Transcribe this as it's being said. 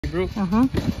Brooke?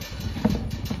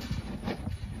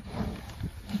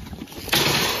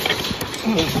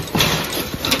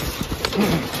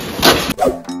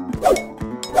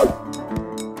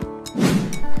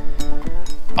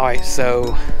 Alright,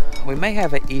 so we may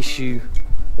have an issue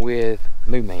with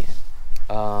Moody.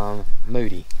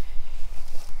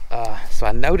 So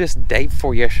I noticed day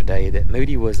before yesterday that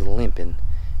Moody was limping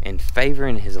and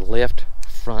favoring his left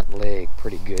front leg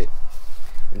pretty good.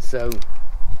 And so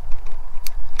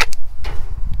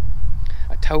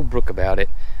I told Brooke about it.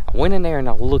 I went in there and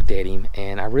I looked at him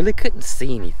and I really couldn't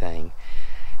see anything.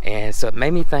 And so it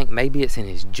made me think maybe it's in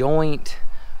his joint.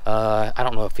 I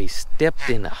don't know if he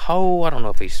stepped in the hole. I don't know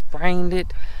if he sprained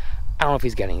it. I don't know if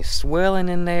he's got any swelling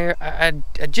in there. I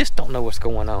just don't know what's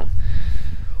going on.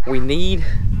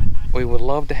 We would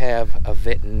love to have a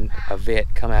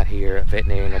vet come out here, a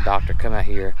veterinarian, a doctor come out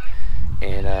here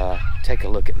and take a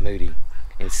look at Moody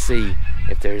and see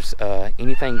if there's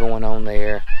anything going on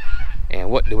there and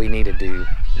what do we need to do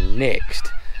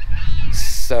next.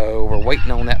 So we're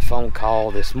waiting on that phone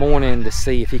call this morning to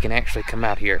see if he can actually come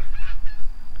out here.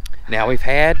 Now we've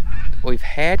had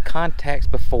contacts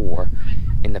before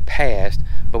in the past,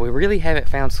 but we really haven't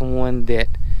found someone that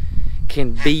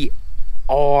can be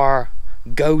our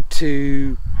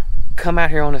go-to, come out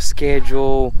here on a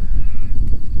schedule,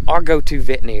 our go-to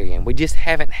veterinarian. We just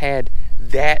haven't had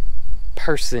that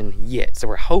person yet. So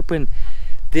we're hoping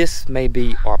this may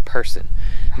be our person.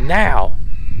 Now,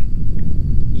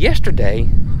 yesterday,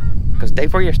 because day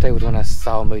before yesterday was when I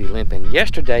saw Moody limping.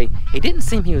 Yesterday, it didn't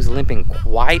seem he was limping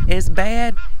quite as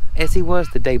bad as he was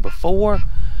the day before,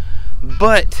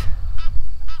 but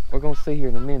we're gonna see here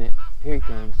in a minute. Here he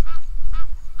comes.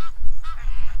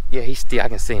 Yeah, I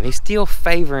can see him. He's still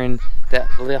favoring that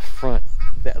left front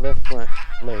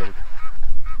leg.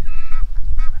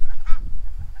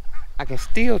 I can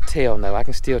still tell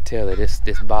that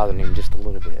it's bothering him just a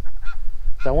little bit.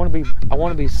 So I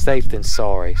want to be safe than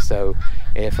sorry. So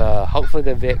if hopefully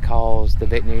the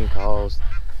veterinarian calls,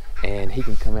 and he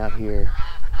can come out here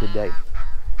today.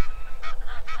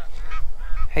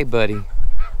 Hey buddy,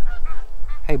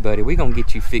 we gonna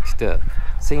get you fixed up.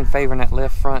 See him favoring that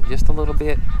left front just a little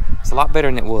bit? It's a lot better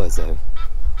than it was though.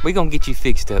 We gonna get you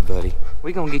fixed up, buddy.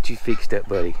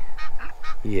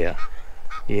 Yeah,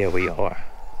 we are.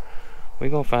 We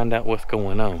gonna find out what's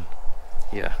going on.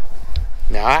 Yeah.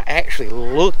 Now I actually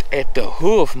looked at the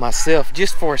hoof myself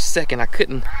just for a second. I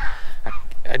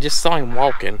just saw him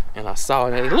walking and I saw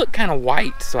it. It looked kind of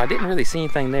white, so I didn't really see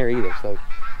anything there either. So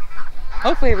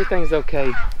hopefully everything's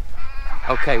okay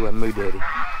with Moo Daddy.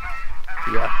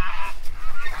 Yeah.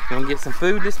 Gonna get some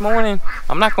food this morning.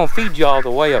 I'm not gonna feed you all the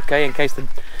way, okay? In case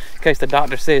the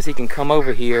doctor says he can come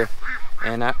over here,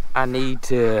 and I need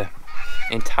to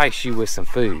entice you with some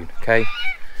food, okay?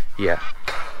 Yeah.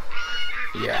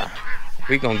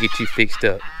 We're gonna get you fixed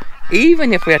up,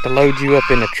 even if we have to load you up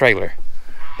in the trailer.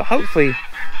 But hopefully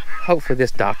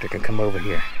this doctor can come over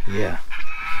here. Yeah.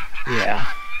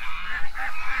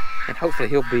 And hopefully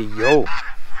he'll be your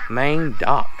main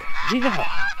doc.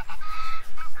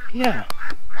 Yeah.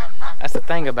 That's the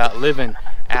thing about living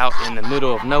out in the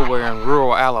middle of nowhere in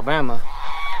rural Alabama.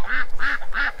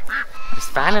 It's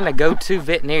finding a go-to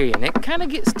veterinarian. It kind of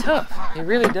gets tough. It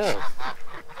really does.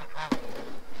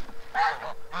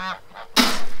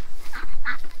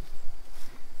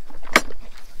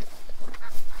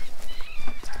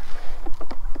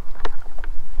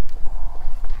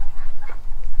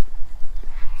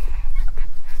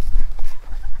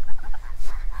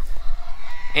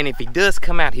 And if he does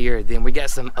come out here, then we got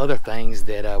some other things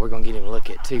that we're gonna get him to look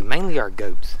at too. Mainly our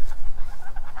goats.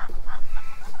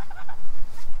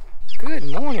 Good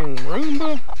morning,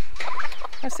 Roomba.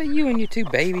 I see you and your two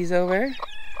babies over there.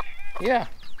 Yeah.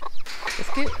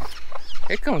 Let's get.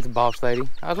 Here comes the boss lady.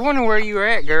 I was wondering where you were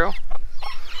at, girl.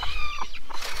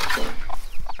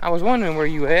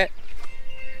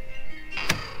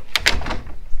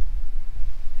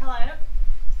 Hello.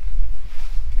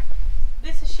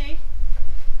 This is she.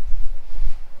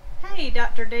 Hey,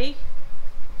 Dr. D.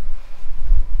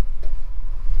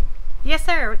 Yes,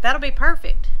 sir. That'll be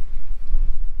perfect.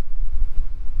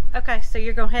 Okay, so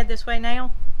you're going to head this way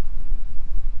now?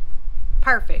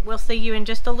 Perfect. We'll see you in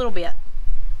just a little bit.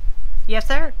 Yes,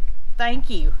 sir. Thank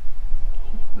you.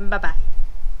 Bye-bye.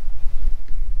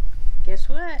 Guess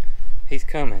what? He's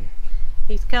coming.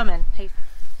 He's coming.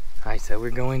 Alright, so we're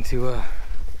going to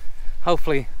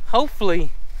hopefully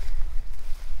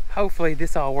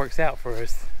this all works out for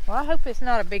us. Well, I hope it's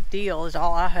not a big deal is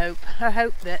all I hope. I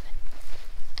hope that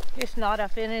it's not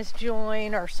up in his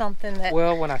joint or something that...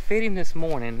 Well, when I fed him this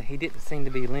morning, he didn't seem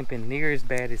to be limping near as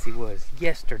bad as he was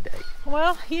yesterday.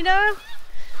 Well, you know,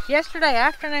 yesterday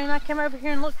afternoon I came over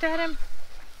here and looked at him,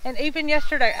 and even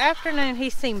yesterday afternoon he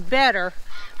seemed better,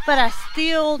 but I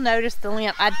still noticed the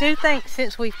limp. I do think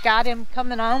since we've got him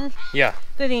coming on, yeah,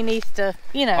 that he needs to,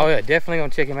 you know. oh yeah, definitely gonna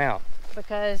check him out.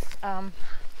 Because I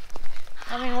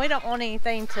mean, we don't want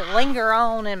anything to linger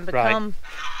on and become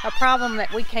a problem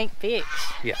that we can't fix.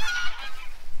 Yeah,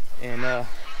 and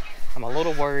I'm a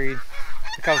little worried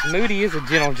because Moody is a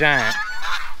gentle giant.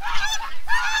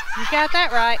 You got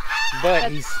that right.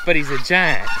 But he's a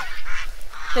giant.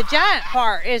 The giant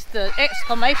part is the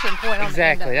exclamation point on the end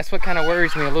Exactly. of it. That's what kind of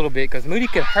worries me a little bit, because Moody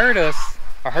could hurt us,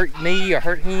 or hurt me, or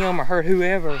hurt him, or hurt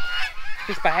whoever,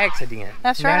 just by accident.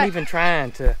 That's right. Not even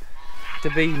trying to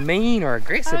be mean or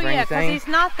aggressive or yeah, because anything. he's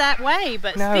not that way,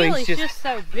 but No, still he's he's just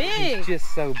so big. He's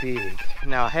just so big.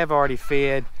 Now, I have already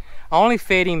fed. I only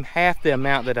fed him half the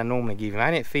amount that I normally give him.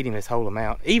 I didn't feed him his whole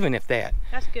amount, even if that.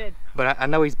 That's good. But I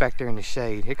know he's back there in the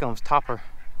shade. Here comes Topper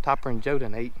and Joe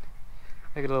done ate.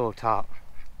 Look at the little Top.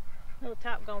 Little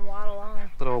Top gonna waddle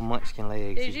on. Little old munchkin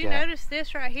legs. Did you notice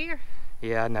this right here?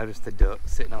 Yeah, I noticed the duck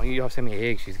sitting on. You all see how many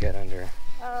eggs she's got under her.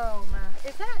 Oh my!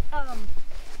 Is that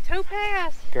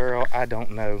topaz? Girl, I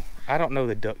don't know. I don't know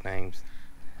the duck names.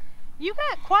 You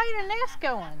got quite a nest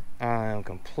going. I am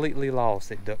completely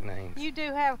lost at duck names. You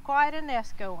do have quite a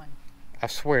nest going. I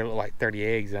swear it looked like 30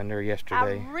 eggs under her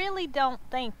yesterday. I really don't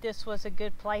think this was a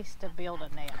good place to build a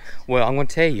nest. Well, I'm going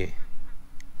to tell you.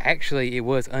 Actually, it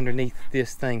was underneath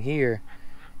this thing here,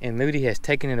 and Moody has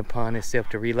taken it upon himself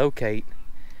to relocate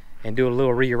and do a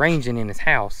little rearranging in his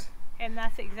house. And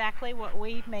that's exactly what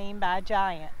we mean by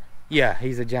giant. Yeah,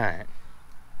 he's a giant.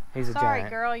 He's a giant. Sorry,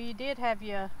 girl, you did have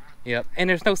your... Yep, and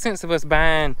there's no sense of us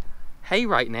buying hay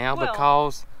right now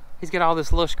because he's got all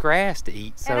this lush grass to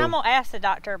eat. So and I'm going to ask the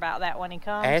doctor about that when he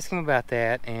comes. ask him about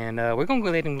that, and we're going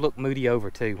to let him look Moody over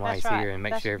too while he's here and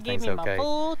make sure everything's give him okay. A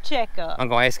full checkup. I'm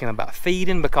going to ask him about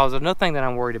feeding, because another thing that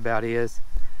I'm worried about is,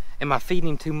 am I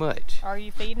feeding him too much? Are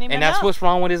you feeding him And enough? that's what's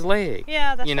wrong with his leg.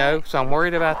 Yeah, that's you know, right. so I'm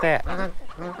worried about that.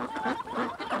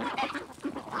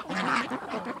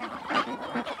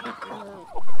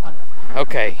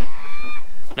 Okay,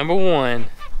 number one,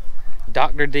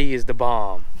 Dr. D is the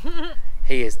bomb.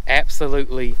 He is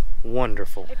absolutely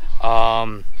wonderful.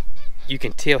 You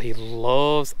can tell he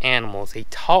loves animals. He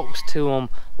talks to them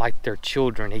like they're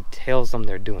children. He tells them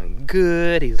they're doing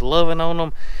good. He's loving on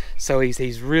them. So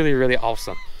he's really, really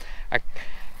awesome.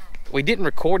 We didn't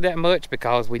record that much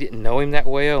because we didn't know him that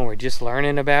well and we're just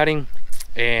learning about him.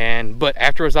 But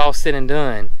after it was all said and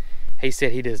done, he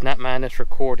said he does not mind us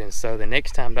recording. So the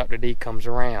next time Dr. D comes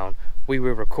around, we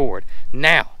will record.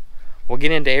 Now, we'll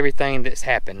get into everything that's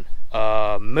happened.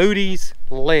 Moody's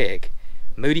leg.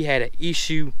 Moody had an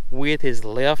issue with his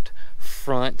left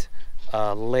front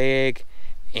leg,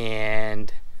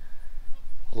 and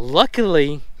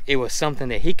luckily it was something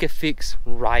that he could fix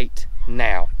right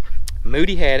now.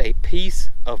 Moody had a piece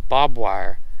of barbed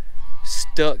wire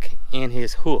stuck in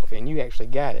his hoof, and you actually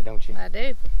got it, don't you? I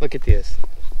do. Look at this.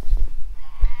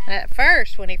 At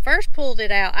first, when he first pulled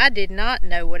it out, I did not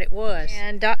know what it was.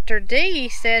 And Dr. D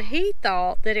said he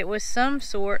thought that it was some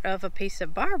sort of a piece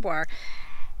of barbed wire.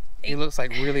 It looks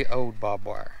like really old barbed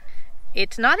wire.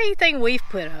 It's not anything we've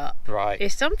put up. Right.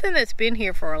 It's something that's been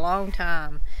here for a long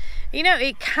time. You know,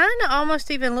 it kind of almost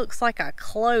even looks like a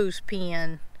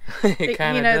clothespin. It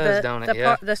kind of does, don't it?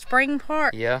 Yeah. The spring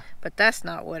part. Yeah. But that's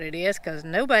not what it is, because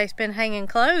nobody's been hanging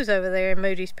clothes over there in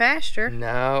Moody's pasture.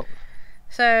 No.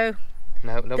 So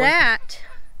nobody. that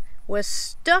was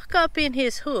stuck up in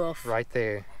his hoof. Right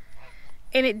there.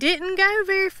 And it didn't go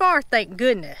very far, thank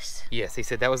goodness. Yes, he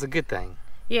said that was a good thing.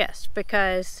 Yes,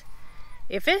 because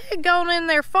if it had gone in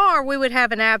there far, we would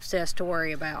have an abscess to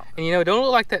worry about. And you know, it don't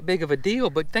look like that big of a deal,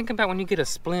 but think about when you get a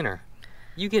splinter.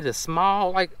 You get a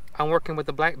small, like I'm working with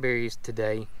the blackberries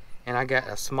today, and I got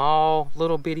a small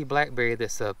little bitty blackberry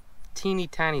that's a teeny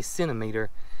tiny centimeter,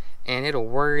 and it'll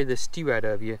worry the stew out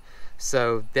of you.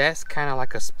 So that's kind of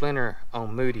like a splinter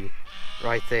on Moody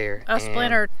right there. A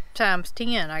splinter times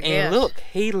 10, I guess. And look,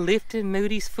 he lifted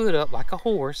Moody's foot up like a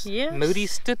horse. Yes. Moody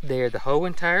stood there the whole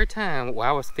entire time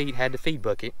while his feet had the feed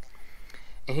bucket,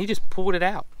 and he just pulled it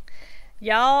out.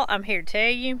 Y'all, I'm here to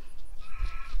tell you,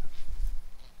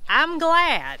 I'm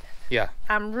glad. Yeah.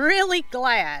 I'm really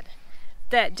glad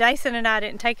that Jason and I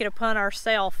didn't take it upon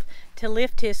ourselves to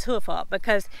lift his hoof up,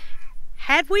 because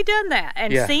had we done that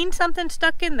and seen something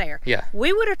stuck in there,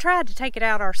 we would have tried to take it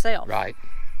out ourselves. Right.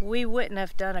 We wouldn't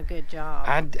have done a good job.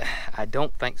 I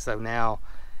don't think so. Now,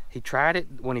 he tried it,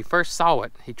 when he first saw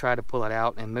it, he tried to pull it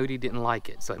out, and Moody didn't like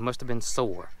it, so it must have been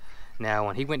sore. Now,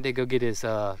 when he went to go get his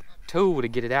tool to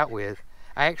get it out with,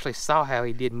 I actually saw how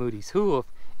he did Moody's hoof,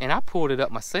 And I pulled it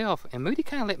up myself, and Moody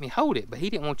kind of let me hold it, but he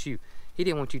didn't want you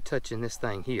touching this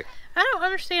thing here. I don't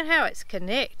understand how it's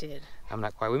connected. I'm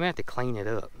not quite. We might have to clean it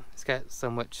up. It's got so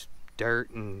much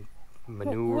dirt and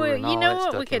manure well, and all you know that what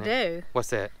stuff we could in it. do? What's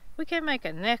that? We can make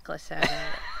a necklace out of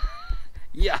it.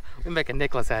 Yeah, we make a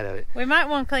necklace out of it. We might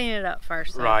want to clean it up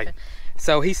first. Right.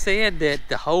 So he said that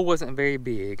the hole wasn't very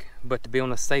big, but to be on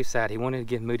the safe side, he wanted to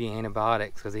give Moody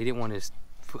antibiotics because he didn't want his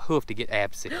hoof to get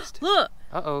abscessed. Look.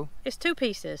 Uh-oh. It's 2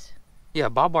 pieces. Yeah, a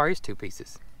bob wire is 2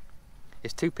 pieces.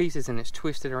 It's 2 pieces and it's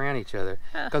twisted around each other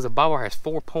because a bob wire has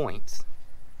 4 points.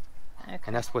 Okay.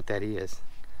 And that's what that is.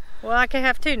 Well, I can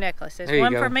have 2 necklaces.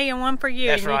 One for me and one for you.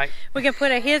 That's right. We can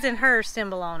put a his and her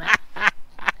symbol on it.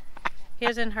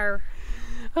 His and her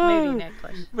Moody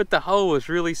necklace. But the hole was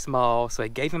really small, so he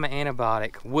gave him an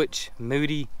antibiotic, which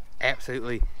Moody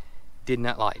absolutely did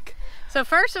not like. So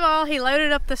first of all, he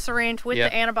loaded up the syringe with the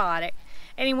antibiotic,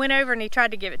 and he went over and he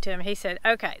tried to give it to him. He said,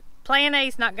 okay, plan A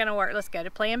is not going to work. Let's go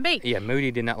to plan B. Yeah,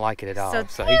 Moody did not like it at all,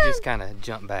 so he just kind of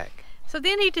jumped back. So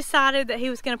then he decided that he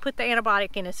was going to put the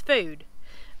antibiotic in his food.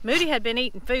 Moody had been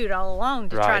eating food all along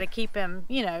to try to keep him,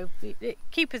 you know,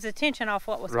 keep his attention off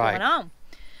what was going on.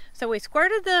 So we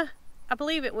squirted I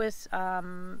believe it was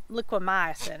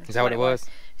liquamycin. Is that what it was?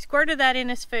 He squirted that in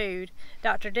his food.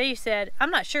 Dr. D said, I'm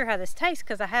not sure how this tastes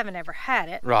because I haven't ever had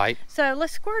it. Right. So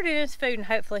let's squirt it in his food and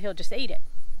hopefully he'll just eat it.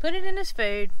 Put it in his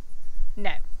food.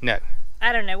 No. No.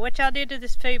 I don't know what y'all did to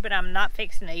this food, but I'm not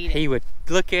fixing to eat it. He would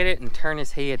look at it and turn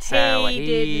his head sour. He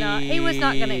did not. He was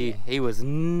not going to eat it. He was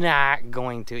not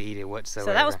going to eat it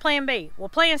whatsoever. So that was plan B. Well,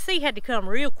 plan C had to come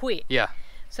real quick. Yeah.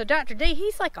 So Dr. D,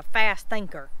 he's like a fast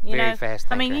thinker, you know? Very fast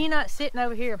thinker. I mean, he's not sitting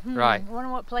over here, right. I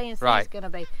wonder what plan C is going to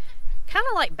be. Kind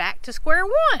of like back to square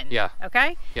one. Yeah.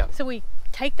 Okay? Yeah. So we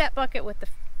take that bucket with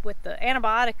the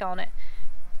antibiotic on it,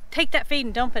 take that feed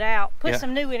and dump it out, put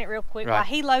some new in it real quick while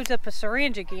he loads up a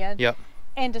syringe again. Yep.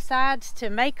 And decides to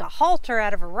make a halter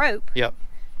out of a rope. Yep.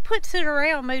 Puts it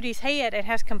around Moody's head and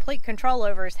has complete control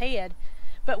over his head,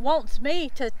 but wants me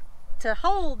to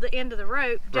hold the end of the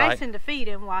rope, Jason to feed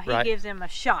him while he gives him a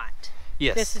shot.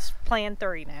 Yes. This is plan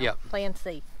 3 now. Yep. Plan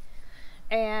C.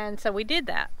 And so we did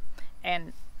that.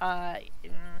 And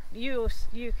you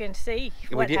can see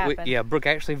what happened. Brooke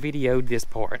actually videoed this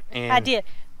part. And I did,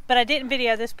 but I didn't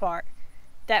video this part.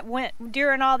 That went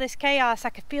during all this chaos. I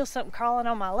could feel something crawling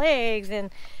on my legs,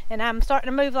 and I'm starting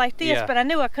to move like this, but I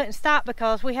knew I couldn't stop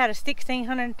because we had a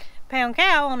 1,600-pound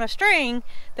cow on a string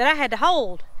that I had to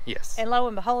hold. Yes. And lo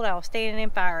and behold, I was standing in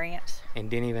fire ants. And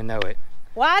didn't even know it.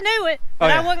 Well, I knew it,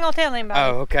 but I wasn't gonna tell anybody.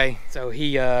 Oh, okay. So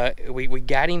we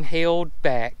got him held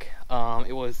back.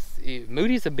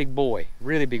 Moody's a big boy,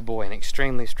 really big boy, and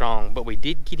extremely strong. But we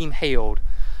did get him held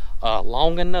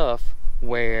long enough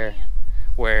where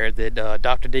the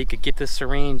Dr. D could get the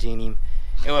syringe in him.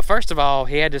 And well, first of all,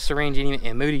 he had the syringe in him,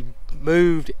 and Moody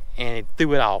moved and it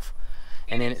threw it off.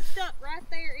 And then it stuck right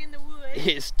there in the wood.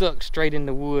 It stuck straight in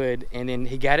the wood, and then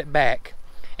he got it back.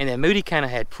 And then Moody kind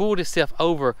of had pulled himself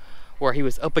over where he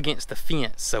was up against the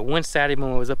fence. So one side of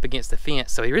him was up against the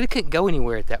fence, so he really couldn't go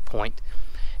anywhere at that point.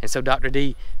 And so Dr.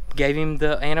 D gave him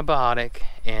the antibiotic,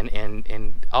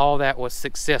 and all that was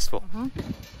successful. All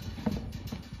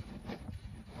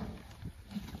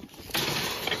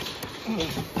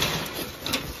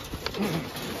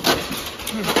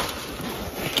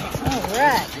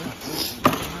right.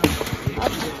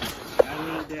 I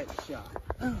need that shot.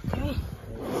 Okay.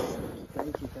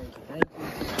 Thank you.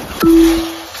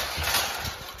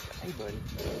 Hey, buddy.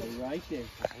 Stay right there.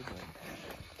 Hey, buddy.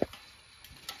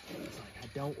 I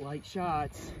don't like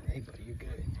shots. Hey, buddy, you're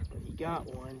good. You got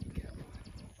one.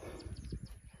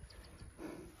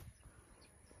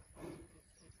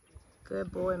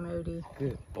 Good boy, Moody.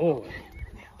 Good boy.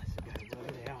 Now let's go rub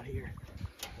it out here.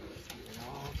 Get it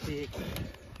all thick.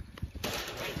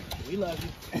 We love you.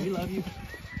 We love you.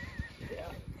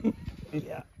 Yeah.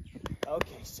 Yeah.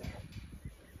 Okay, sir.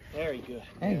 Very good.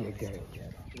 There you go.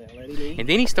 Now let it eat. And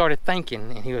then he started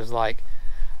thinking, and he was like,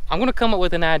 I'm going to come up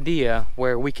with an idea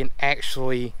where we can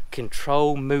actually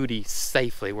control Moody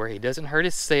safely, where he doesn't hurt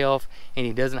himself and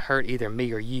he doesn't hurt either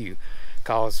me or you.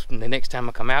 Because the next time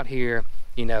I come out here,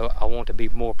 you know, I want to be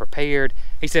more prepared.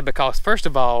 He said, because first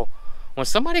of all, when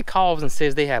somebody calls and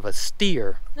says they have a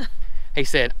steer, he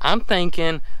said, I'm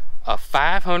thinking a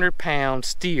 500-pound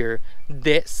steer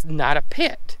that's not a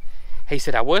pet. He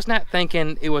said, I was not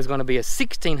thinking it was going to be a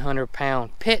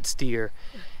 1,600-pound pet steer.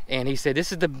 And he said,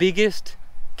 this is the biggest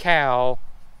cow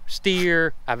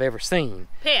steer I've ever seen.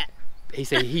 Pet. He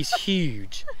said, he's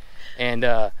huge. And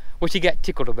which he got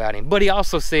tickled about him. But he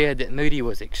also said that Moody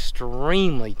was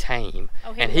extremely tame.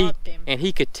 Oh, he loved him. And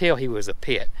he could tell he was a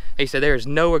pet. He said there's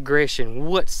no aggression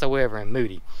whatsoever in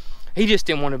Moody. He just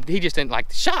didn't like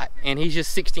the shot, and he's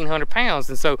just 1,600 pounds.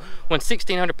 And so when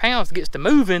 1,600 pounds gets to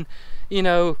moving, you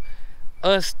know,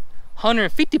 us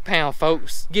 150-pound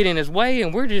folks get in his way,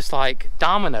 and we're just like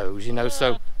dominoes, you know.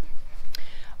 So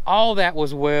all that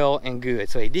was well and good.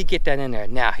 So he did get that in there.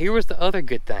 Now, here was the other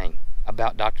good thing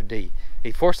about Dr. D.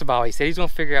 First of all, he said he's going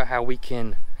to figure out how we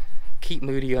can keep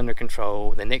Moody under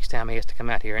control the next time he has to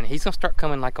come out here, and he's going to start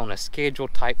coming like on a schedule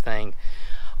type thing.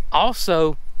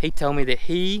 Also, he told me that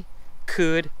he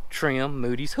could trim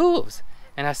Moody's hooves.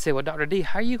 And I said, well, Dr. D,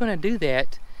 how are you going to do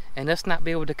that and us not be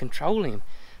able to control him?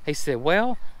 He said,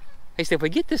 well, if we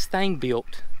get this thing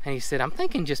built, and he said, I'm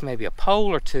thinking just maybe a pole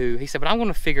or two. He said, but I'm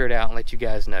going to figure it out and let you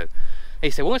guys know.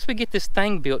 He said, once we get this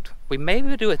thing built, we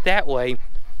maybe do it that way.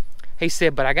 He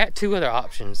said, but I got two other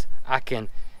options. I can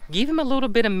give him a little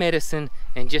bit of medicine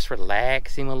and just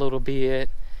relax him a little bit,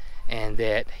 and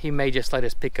that he may just let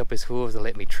us pick up his hooves and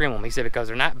let me trim them. He said, because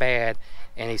they're not bad.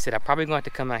 And he said, I'm probably going to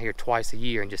have to come out here twice a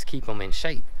year and just keep them in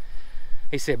shape.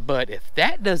 He said, but if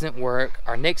that doesn't work,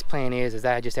 our next plan is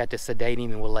I just have to sedate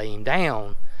him, and we'll lay him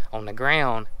down on the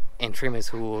ground and trim his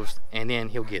hooves, and then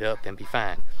he'll get up and be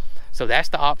fine. So that's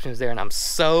the options there, and I'm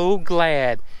so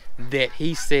glad that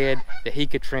he said that he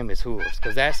could trim his hooves,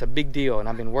 because that's a big deal, and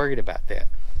I've been worried about that.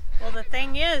 Well, the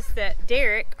thing is that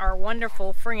Derek, our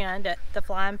wonderful friend at the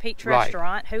Flying Peach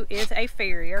Restaurant, who is a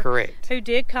farrier, correct, who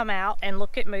did come out and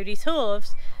look at Moody's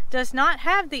hooves, does not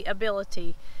have the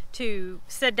ability to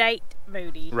sedate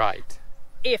Moody, right,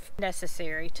 if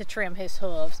necessary, to trim his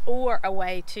hooves, or a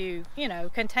way to, you know,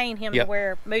 contain him to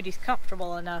where Moody's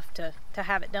comfortable enough to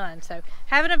have it done. So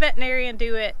having a veterinarian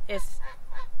do it is,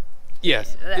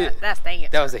 yes, that's the answer.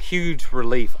 That was a huge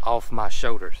relief off my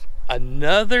shoulders.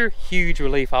 Another huge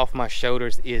relief off my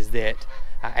shoulders is that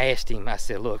I asked him, I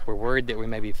said, look, we're worried that we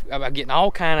may be, I'm getting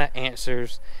all kind of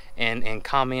answers and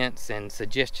comments and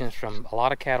suggestions from a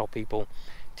lot of cattle people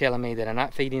telling me that I'm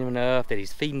not feeding him enough, that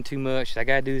he's feeding too much, I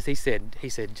gotta do this. He said,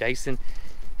 Jason,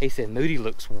 he said, Moody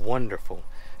looks wonderful.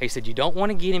 He said, you don't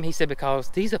want to get him, he said,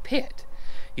 because he's a pet.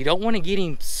 You don't want to get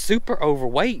him super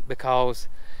overweight because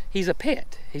he's a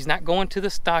pet. He's not going to the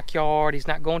stockyard, he's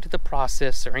not going to the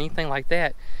processor or anything like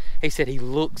that. He said he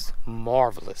looks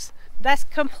marvelous. That's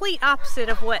complete opposite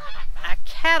of what a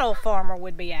cattle farmer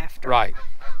would be after. Right.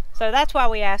 So that's why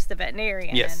we asked the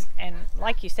veterinarian. Yes. And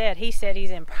like you said, he said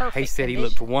he's in perfect He said condition. He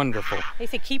looked wonderful. He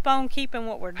said keep on keeping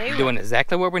what we're doing. Doing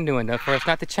exactly what we're doing, for us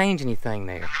not to change anything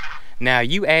there. Now,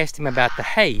 you asked him about the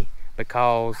hay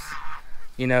because,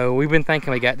 you know, we've been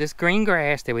thinking we got this green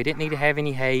grass that we didn't need to have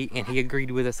any hay, and he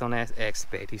agreed with us on that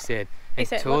aspect. He said,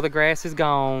 until the grass is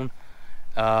gone,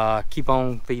 keep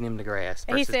on feeding him the grass.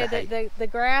 He said that the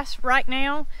grass right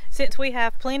now, since we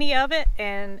have plenty of it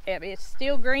and it's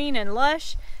still green and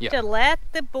lush, to let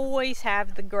the boys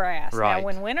have the grass. Right. Now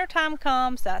when wintertime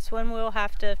comes, that's when we'll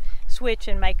have to switch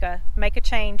and make a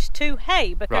change to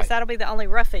hay, because that'll be the only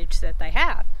roughage that they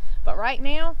have. But right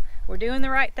now we're doing the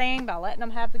right thing by letting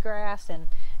them have the grass, and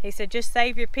he said just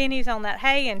save your pennies on that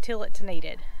hay until it's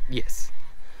needed. Yes.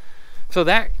 So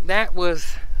that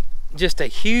was just a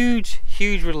huge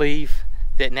relief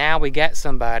that now we got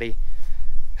somebody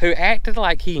who acted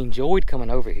like he enjoyed coming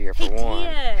over here for one.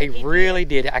 He really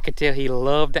did. I could tell he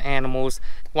loved the animals.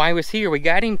 While he was here, we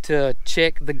got him to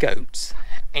check the goats,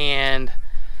 and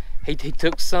he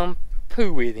took some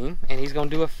poo with him, and he's going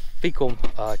to do a fecal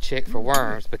check for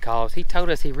worms, because he told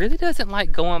us he really doesn't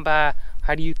like going by,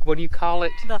 what do you call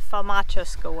it? The FAMACHA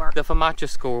score. The FAMACHA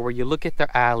score, where you look at their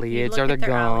eyelids or their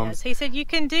gums. He said you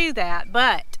can do that,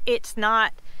 but it's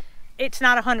not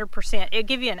 100%. It'll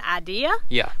give you an idea.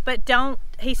 Yeah. But don't.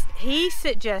 He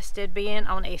suggested being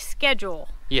on a schedule.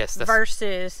 Yes.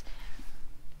 Versus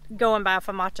going by a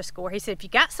FAMACHA score. He said if you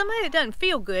got somebody that doesn't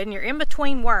feel good and you're in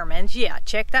between wormings,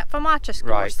 check that FAMACHA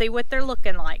score, see what they're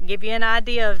looking like, give you an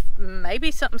idea of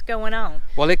maybe something's going on.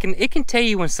 Well, it can tell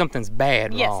you when something's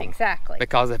bad. Yes, wrong. Exactly.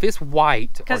 Because if it's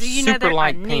white or super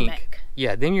light anemic.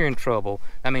 pink, then you're in trouble.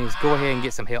 That means go ahead and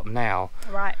get some help now.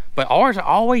 Right. But ours are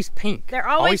always pink. They're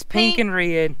always pink and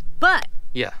red. But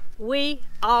we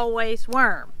always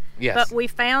worm. Yes. But we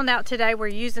found out today we're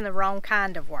using the wrong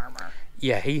kind of wormer.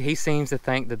 Yeah, he seems to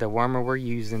think that the wormer we're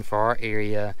using for our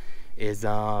area is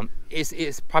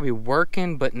it's probably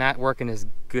working, but not working as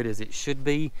good as it should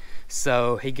be.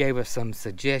 So he gave us some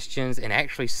suggestions and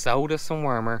actually sold us some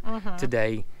wormer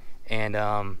today, and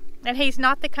And he's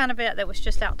not the kind of vet that was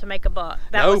just out to make a buck.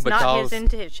 That was not his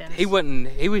intention. He wasn't.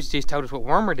 He was just told us what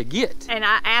wormer to get. And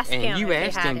I asked him. And you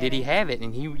asked him, did he have it?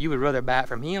 And you would rather buy it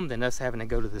from him than us having to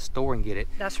go to the store and get it.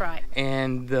 That's right.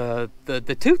 And the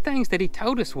two things that he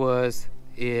told us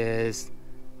is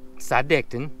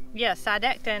Cydectin. Yes,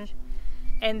 Cydectin.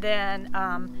 And then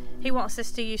he wants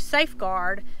us to use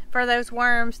Safeguard for those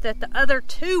worms that the other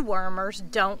 2 wormers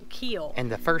don't kill.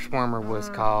 And the first wormer was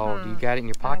called, you got it in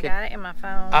your pocket? I got it in my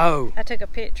phone. Oh. I took a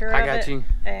picture of it. I got you.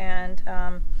 And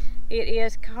it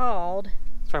is called...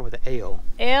 Start with an L.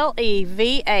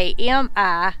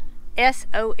 Levamisole.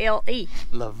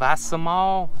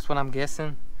 Levasimol, that's what I'm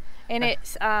guessing. And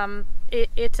it's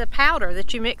it's a powder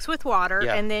that you mix with water,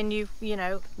 and then you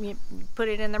put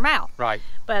it in their mouth. Right.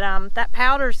 But that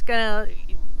powder's gonna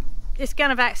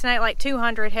vaccinate like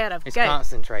 200 head of goats. It's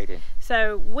concentrated.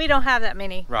 So we don't have that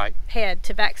many head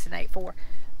to vaccinate for.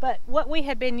 But what we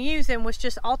had been using was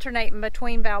just alternating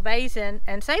between Valbazen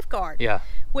and Safeguard. Yeah.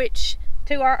 Which,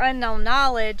 to our unknown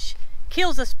knowledge,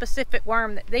 kills a specific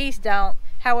worm that these don't.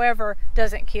 However,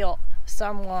 doesn't kill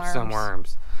some worms. Some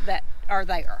worms that are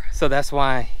there. So that's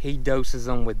why he doses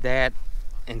them with that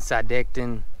and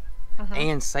Cydectin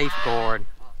and Safeguard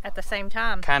at the same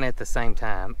time. Kind of at the same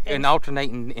time, and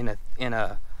alternating in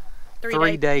a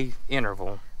 3-day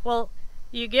interval. Well,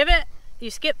 you give it, you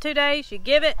skip 2 days, you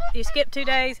give it, you skip 2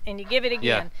 days, and you give it again.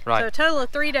 Yeah, right. So a total of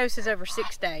 3 doses over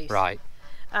 6 days. Right.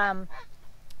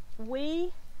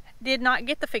 We did not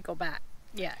get the fecal back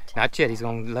yet. Not yet. He's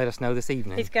going to let us know this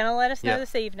evening. He's going to let us know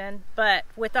this evening. But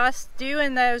with us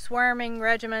doing those worming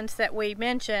regimens that we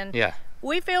mentioned,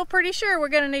 we feel pretty sure we're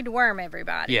going to need to worm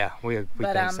everybody. Yeah, we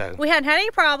think so. We hadn't had any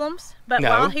problems, but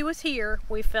while he was here,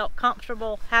 we felt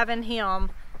comfortable having him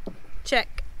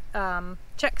check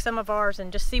some of ours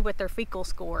and just see what their fecal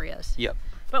score is. Yep.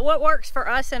 But what works for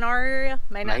us in our area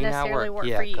may not necessarily work for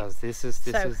you. Yeah, because this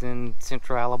is in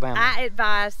central Alabama. I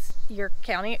advise your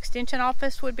county extension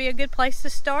office would be a good place to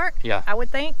start. Yeah. I would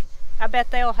think. I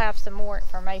bet they'll have some more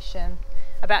information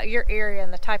about your area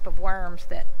and the type of worms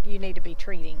that you need to be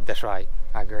treating. That's right.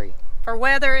 I agree. For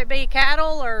whether it be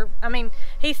cattle or, I mean,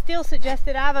 he still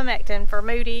suggested ivermectin for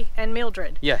Moody and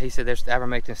Mildred. Yeah, he said there's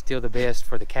ivermectin still the best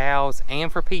for the cows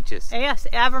and for peaches. Yes,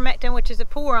 ivermectin, which is a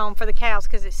pour on for the cows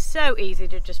because it's so easy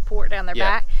to just pour it down their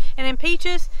back. And in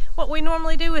peaches, what we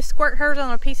normally do is squirt hers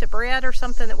on a piece of bread or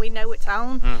something that we know it's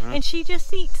on, and she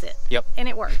just eats it. Yep. And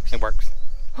it works. It works.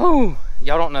 Whew,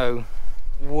 y'all don't know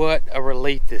what a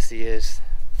relief this is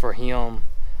for him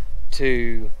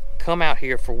to come out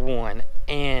here for one,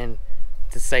 and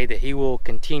to say that he will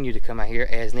continue to come out here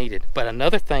as needed. But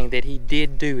another thing that he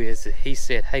did do is that he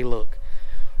said, hey, look,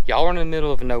 y'all are in the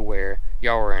middle of nowhere.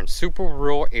 Y'all are in super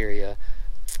rural area.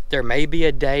 There may be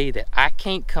a day that I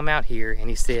can't come out here. And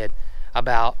he said,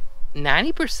 about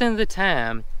 90% of the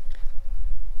time,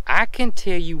 I can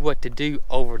tell you what to do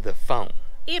over the phone.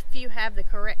 If you have the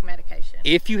correct medication.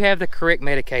 If you have the correct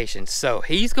medication. So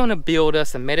he's going to build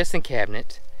us a medicine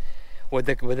cabinet with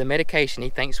the medication he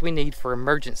thinks we need for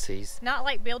emergencies. Not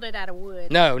like build it out of wood.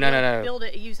 No. Build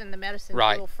it using the medicines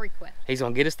real frequent. He's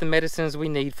gonna get us the medicines we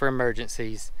need for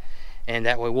emergencies, and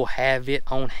that way we'll have it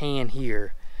on hand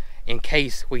here in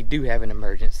case we do have an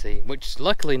emergency, which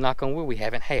luckily, knock on wood, we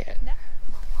haven't had. No.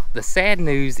 The sad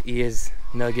news is,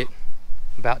 Nugget,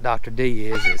 about Dr. D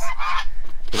is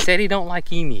he said he don't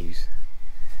like emus.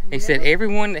 He said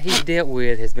everyone that he's dealt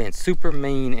with has been super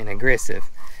mean and aggressive.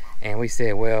 And we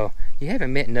said, well, you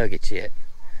haven't met Nugget yet.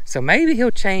 So maybe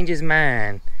he'll change his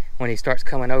mind when he starts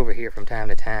coming over here from time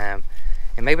to time.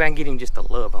 And maybe I can get him just to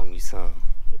love on you some.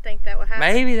 You think that will happen?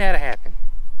 Maybe that'll happen.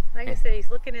 Like I said, he's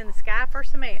looking in the sky for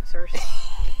some answers.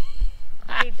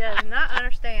 He does not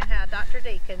understand how Dr.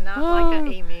 D could not like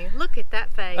an emu. Look at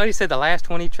that face. Oh, you said the last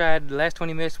one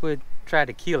he messed with tried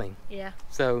to kill him. Yeah.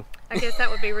 So I guess that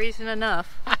would be reason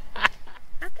enough.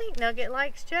 I think Nugget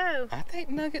likes Joe. I think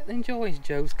Nugget enjoys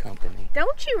Joe's company.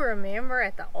 Don't you remember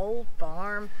at the old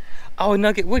farm? Oh,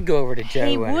 Nugget would go over to Joe.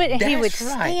 He would. He would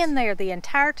stand there the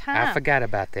entire time. I forgot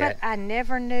about that. But I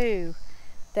never knew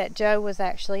that Joe was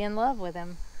actually in love with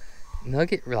him.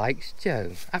 Nugget likes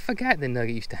Joe. I forgot that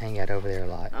Nugget used to hang out over there a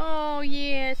lot. Oh,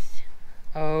 yes.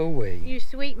 Oh, wait. You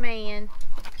sweet man.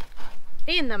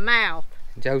 In the mouth.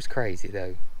 Joe's crazy,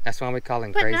 though. That's why we call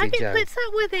him Crazy Nugget Joe. But Nugget puts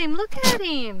up with him. Look at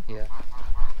him. Yeah.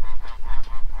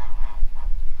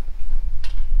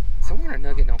 I wonder if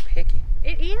Nugget don't peck him.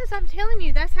 It is, I'm telling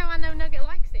you. That's how I know Nugget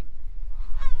likes him.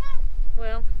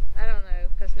 Well, I don't know,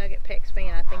 because Nugget pecks me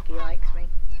and I think he likes me.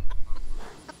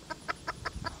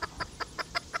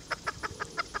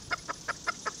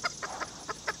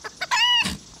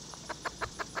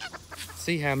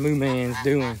 See how Moo Man's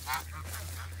doing.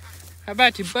 How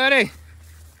about you, buddy?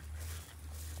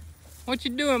 What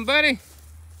you doing, buddy?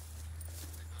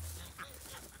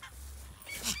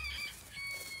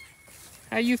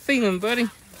 How you feeling, buddy?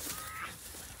 Let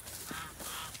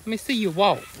me see you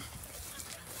walk.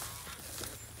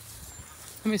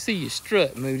 Let me see you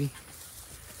strut, Moody.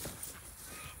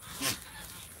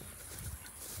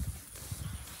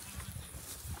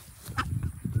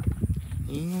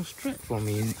 You ain't gonna strut for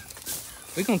me, is he?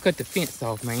 We're gonna cut the fence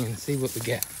off, man, and see what we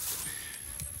got.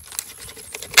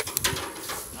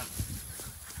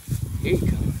 Here he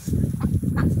comes.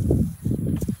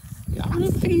 Y'all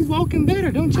look like he's walking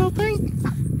better, don't y'all think?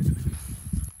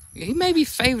 He may be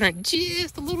favoring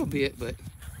just a little bit, but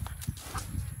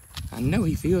I know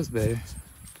he feels better.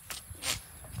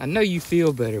 I know you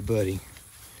feel better, buddy.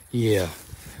 Yeah,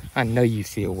 I know you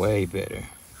feel way better.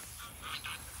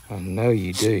 I know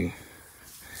you do.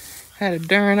 Had a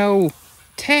darn old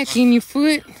tack in your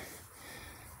foot,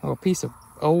 or a piece of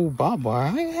old barbed wire.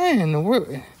 How in the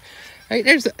world?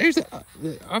 Hey,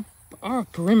 our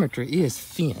perimeter is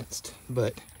fenced,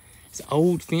 but it's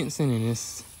old fencing and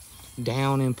it's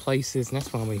down in places, and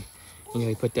that's why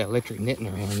we put that electric netting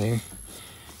around there.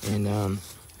 And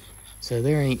so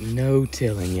there ain't no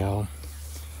telling, y'all.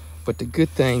 But the good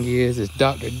thing is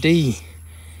Dr. D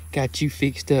got you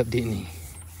fixed up, didn't he?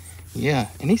 Yeah,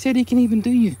 and he said he can even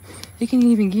give you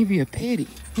a pedi.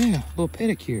 Yeah, a little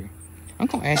pedicure. I'm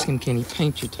gonna ask him, can he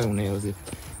paint your toenails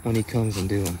when he comes and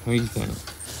do them? What do you think?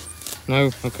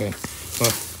 No? Okay.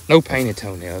 Well, no painted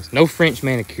toenails. No French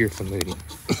manicure for Moody.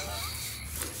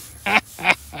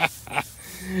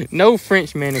 No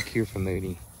French manicure for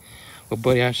Moody. Well,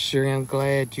 buddy, I sure am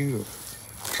glad you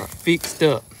are fixed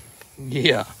up.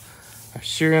 Yeah, I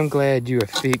sure am glad you are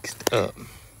fixed up.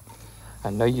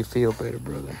 I know you feel better,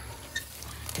 brother.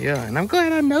 Yeah, and I'm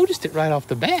glad I noticed it right off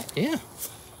the bat. Yeah.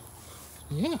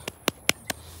 Yeah.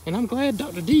 And I'm glad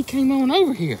Dr. D came on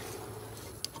over here.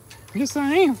 Yes,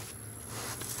 I am.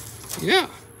 Yeah.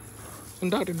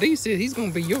 And Dr. D said he's going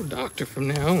to be your doctor from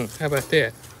now on. How about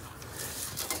that?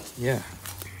 Yeah.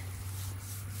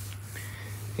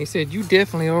 He said, you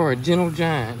definitely are a gentle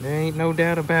giant. There ain't no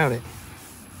doubt about it.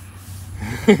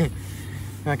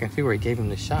 I can feel where he gave him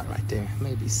the shot right there.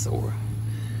 Maybe sore.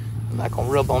 I'm not going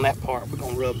to rub on that part. We're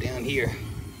going to rub down here.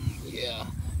 Yeah.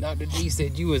 Dr. D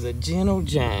said you was a gentle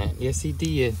giant. Yes, he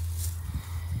did.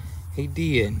 He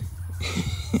did.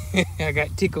 I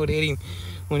got tickled at him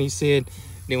when he said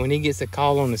that when he gets a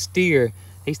call on the steer,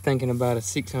 he's thinking about a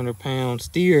 600-pound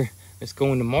steer that's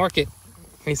going to market.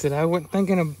 He said, I wasn't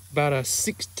thinking about a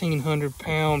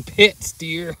 1,600-pound pet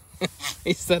steer.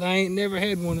 He said, I ain't never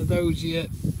had one of those yet.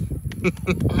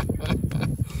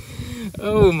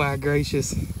 Oh, my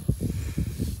gracious.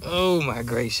 Oh, my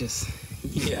gracious.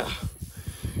 Yeah.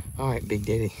 All right, Big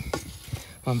Daddy.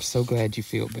 I'm so glad you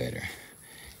feel better.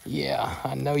 Yeah,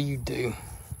 I know you do.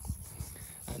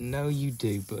 I know you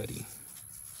do, buddy.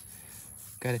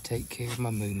 Gotta take care of my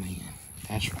moon man.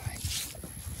 That's right.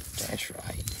 That's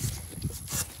right.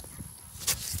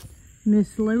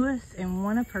 Miss Lewis and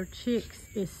one of her chicks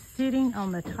is sitting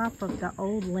on the top of the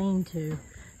old lean-to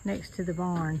next to the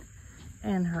barn.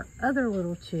 And her other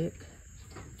little chick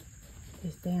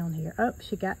is down here. Oh,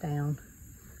 she got down.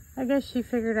 I guess she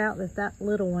figured out that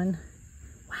little one,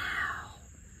 wow,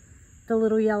 the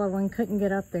little yellow one couldn't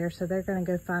get up there, so they're gonna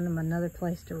go find them another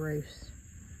place to roost.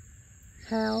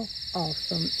 How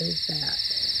awesome is that?